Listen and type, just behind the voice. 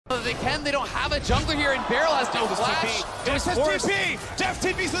They can, they don't have a jungler here, and Barrel has no flash. It was his TP! Def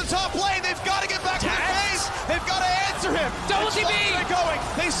TP's to the top lane, they've got to get back to the base! They've got to answer him! Double TP! They're going,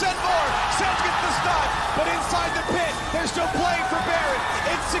 they send more! Sedge gets the stun, but inside the pit, there's no play for Baron.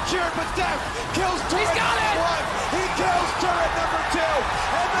 It's secured, but Def kills turret number 1. He kills turret number 2,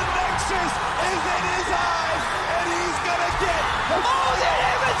 and the Nexus is in his eyes, and he's gonna get the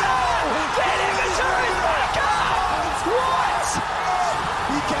inhibitor! The inhibitor is back up! What?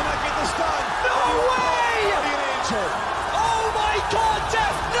 He cannot get the stun. No way! Oh my god,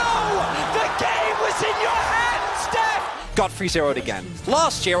 Def, no! The game was in your hands, Def! Got 3-0'd again.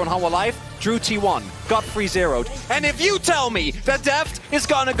 Last year on Hololive, drew T1, got 3-0'd. And if you tell me that Deft is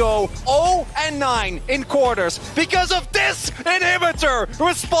gonna go 0-9 in quarters because of this inhibitor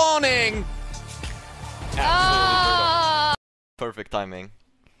respawning! Perfect timing.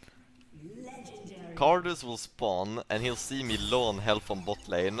 Cardus will spawn and he'll see me low on health on bot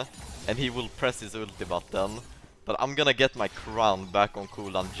lane and he will press his ulti button, but I'm gonna get my crown back on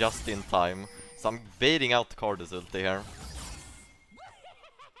cooldown just in time, so I'm baiting out Cardus ulti here.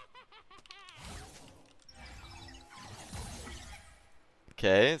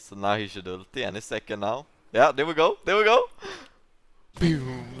 Okay, so now he should ulti any second now. Yeah, there we go, there we go!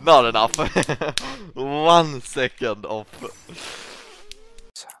 Boom. Not enough. 1 second off.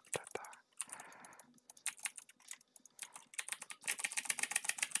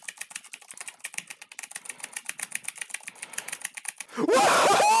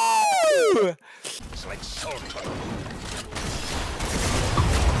 Woohoo! It's like salt.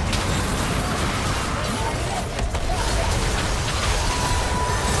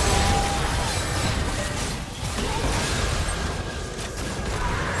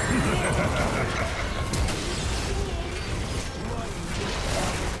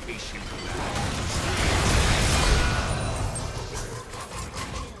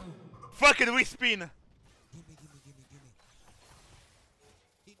 Fucking we spin.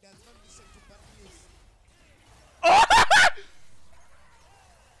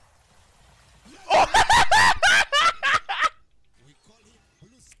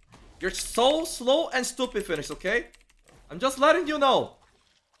 You're so slow and stupid, Phoenix, okay? I'm just letting you know.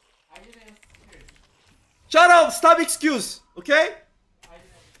 Shut up! Stop excuse, okay?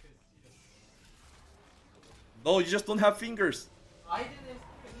 No, you just don't have fingers.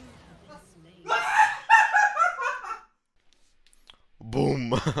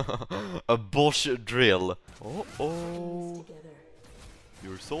 Boom! A Bosch drill. Oh.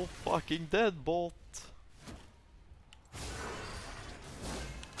 You're so fucking dead, bot.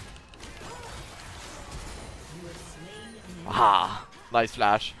 Ah, nice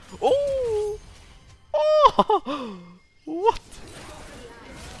flash. Oh! Oh! What?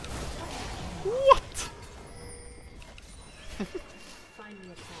 What?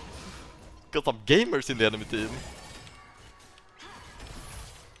 Got some gamers in the enemy team.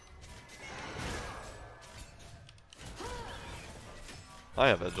 I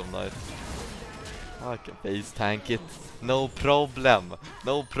have edge on knight. I can face tank it. No problem.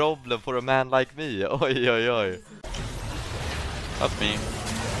 No problem for a man like me. Oi, oi, oi. Not me.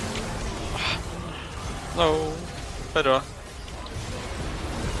 No. Better.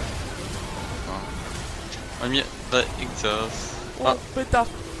 Bei mir, da irgendwas. Oh, bitte.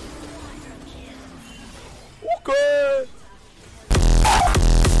 Okay.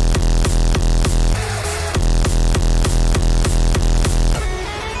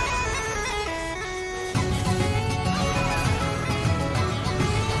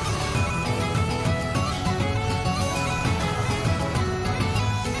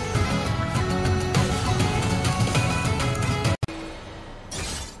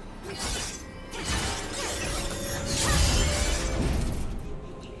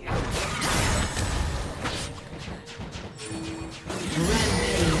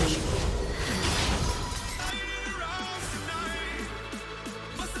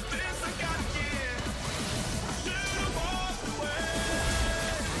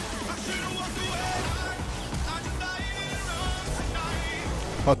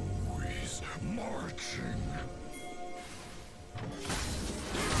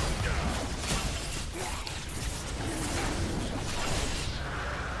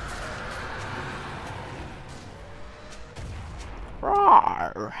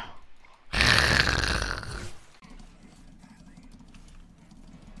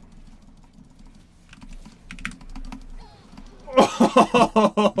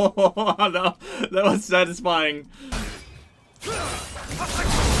 No, that was satisfying.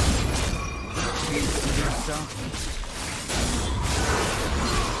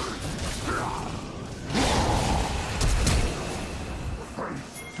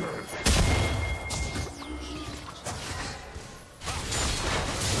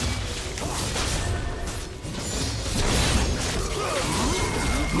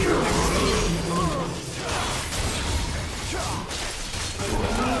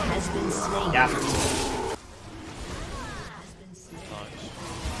 Yeah.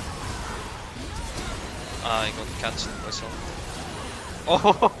 I got cancelled myself.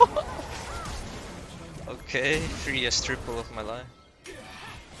 Oh! Okay, 3S triple of my life.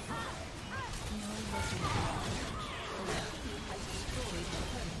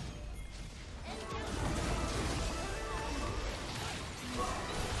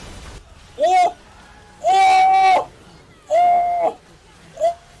 Oh! Oh! Oh!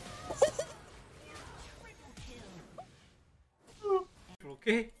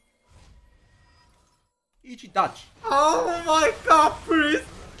 Okay. Easy dodge. Oh my god, please!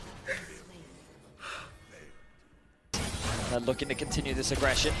 They're looking to continue this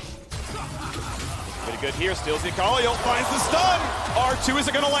aggression. Pretty good here, steals the Galio, finds the stun. R2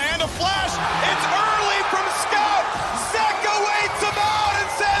 isn't gonna land, a flash. It's early from Scout. Zeka waits him out and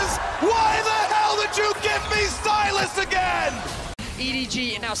says, why the hell did you give me Silas again?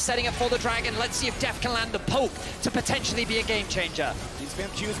 EDG now setting up for the dragon. Let's see if Def can land a poke to potentially be a game changer. These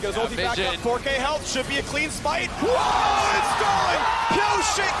Vamp Qs goes ulti back up, 4K health, should be a clean smite. Whoa, it's stolen!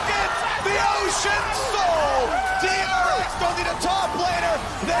 Yoshik gets the Ocean Soul! DRX don't need a top laner,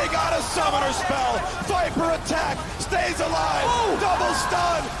 they got a summoner spell. Viper attack, stays alive, double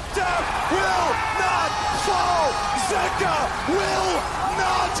stun, Def will not fall! Zeka will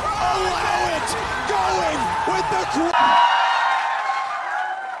not allow it! Going with the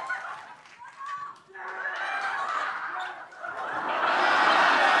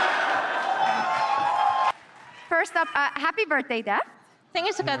First up, happy birthday, Def.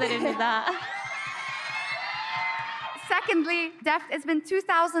 생일 축하드립니다. Secondly, Def, it's been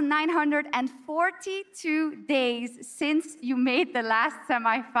 2,942 days since you made the last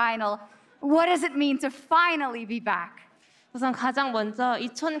semifinal. What does it mean to finally be back? 우선 가장 먼저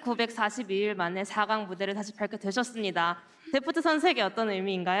 2,942일 만에 4강 무대를 다시 밟게 되셨습니다. 데프트 선수에게 어떤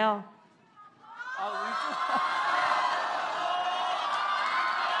의미인가요?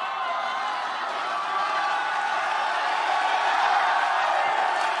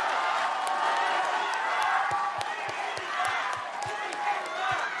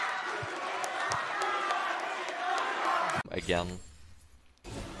 Again.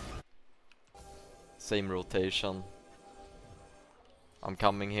 Same rotation. I'm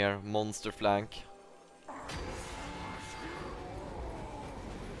coming here, monster flank.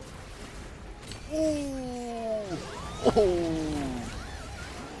 Ooh.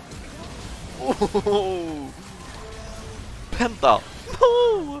 Oh. Penta.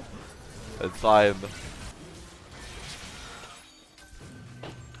 No. It's fine.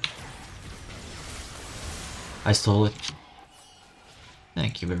 I stole it.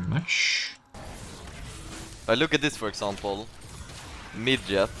 Thank you very much. Look at this, for example.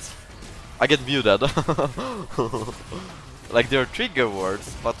 Midget. I get muted. Like, there are trigger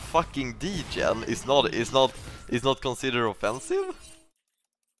words, but fucking degen is not considered offensive.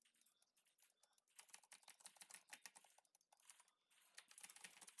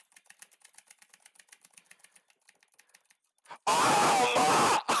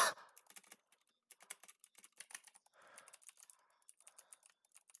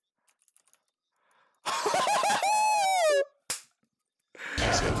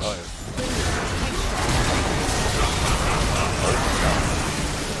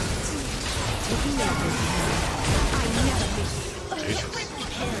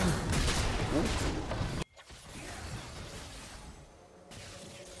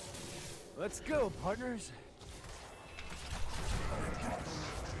 Let's go, partners.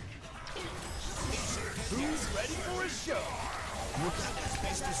 Who's ready for a show?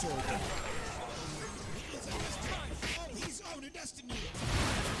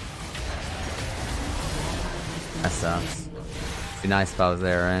 That sucks. Be nice if I was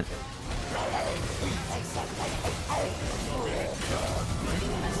there, right?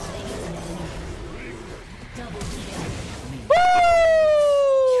 Woo!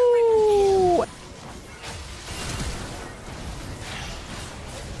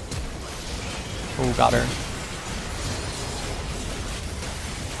 Oh, got her.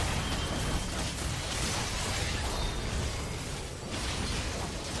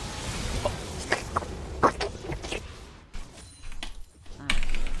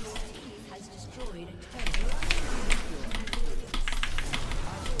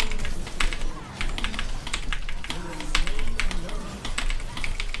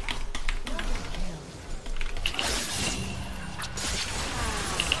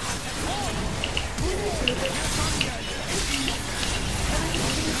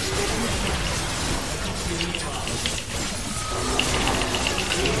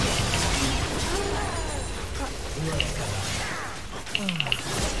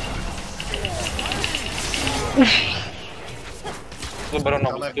 Z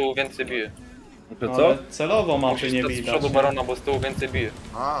barona, bo z tyłu więcej bije. To co? Celowo mapy nie Z widać. przodu barona, bo z tyłu więcej bije.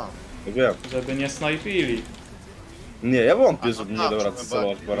 A, wiem. Żeby nie snajpili. Nie, ja wątpię, że nie da rady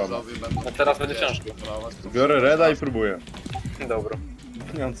celować barona. No teraz będzie ciężko. Biorę reda i próbuję. Dobra.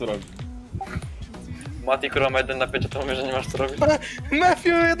 Nie mam co robić. Mati, która ma 1 na 5, a to mówię, że nie masz co robić? Matthew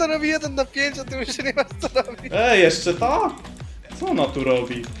 1 robi 1 na 5, a ty już nie masz co robić. Ej, jeszcze ta? Co ona tu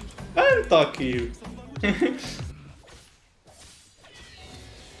robi? Pentakill.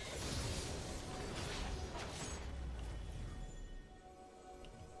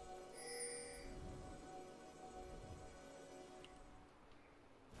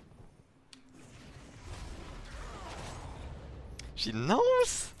 She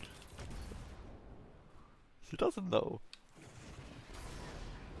knows? She doesn't know.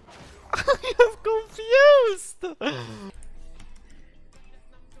 I'm confused!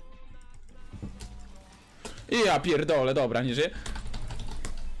 Ja pierdolę, dobra, nie żyje.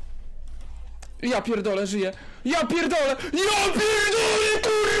 Ja pierdolę, żyję. Ja pierdolę,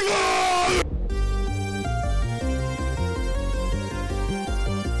 kurwa!